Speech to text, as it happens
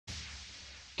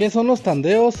¿Qué son los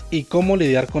tandeos y cómo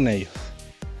lidiar con ellos?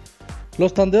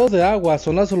 Los tandeos de agua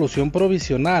son la solución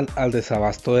provisional al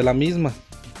desabasto de la misma.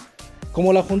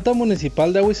 Como la Junta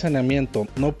Municipal de Agua y Saneamiento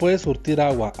no puede surtir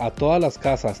agua a todas las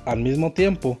casas al mismo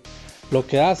tiempo, lo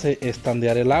que hace es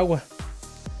tandear el agua.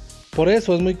 Por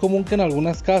eso es muy común que en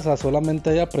algunas casas solamente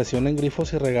haya presión en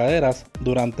grifos y regaderas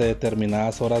durante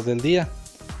determinadas horas del día,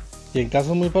 y en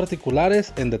casos muy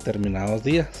particulares en determinados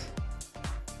días.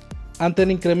 Ante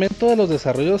el incremento de los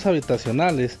desarrollos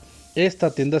habitacionales,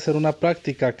 esta tiende a ser una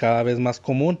práctica cada vez más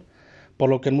común, por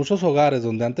lo que en muchos hogares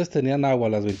donde antes tenían agua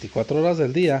las 24 horas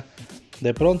del día,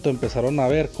 de pronto empezaron a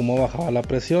ver cómo bajaba la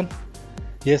presión,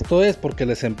 y esto es porque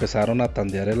les empezaron a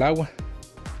tandear el agua.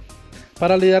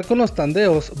 Para lidiar con los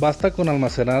tandeos, basta con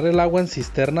almacenar el agua en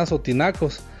cisternas o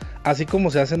tinacos, así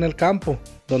como se hace en el campo,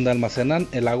 donde almacenan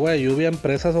el agua de lluvia en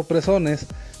presas o presones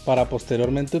para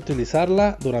posteriormente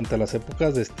utilizarla durante las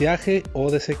épocas de estiaje o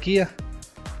de sequía.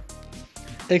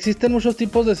 Existen muchos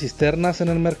tipos de cisternas en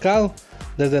el mercado,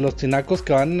 desde los tinacos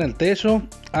que van en el techo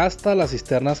hasta las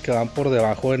cisternas que van por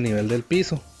debajo del nivel del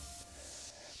piso.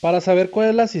 Para saber cuál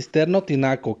es la cisterna o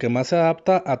tinaco que más se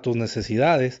adapta a tus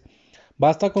necesidades,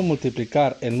 basta con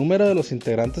multiplicar el número de los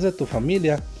integrantes de tu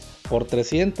familia por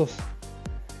 300.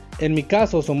 En mi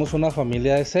caso somos una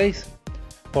familia de 6,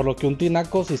 por lo que un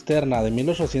tinaco o cisterna de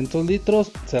 1800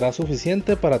 litros será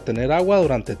suficiente para tener agua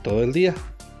durante todo el día.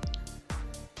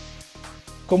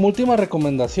 Como última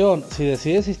recomendación, si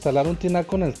decides instalar un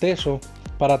tinaco en el techo,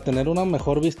 para tener una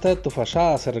mejor vista de tu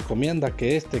fachada se recomienda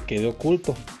que este quede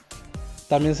oculto.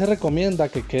 También se recomienda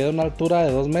que quede a una altura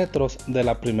de 2 metros de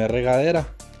la primera regadera,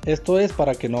 esto es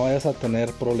para que no vayas a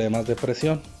tener problemas de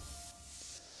presión.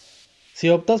 Si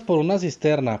optas por una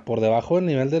cisterna por debajo del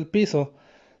nivel del piso,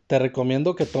 te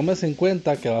recomiendo que tomes en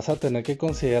cuenta que vas a tener que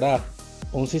considerar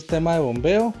un sistema de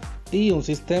bombeo y un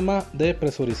sistema de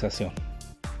presurización.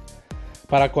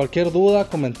 Para cualquier duda,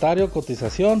 comentario o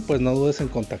cotización, pues no dudes en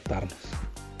contactarnos.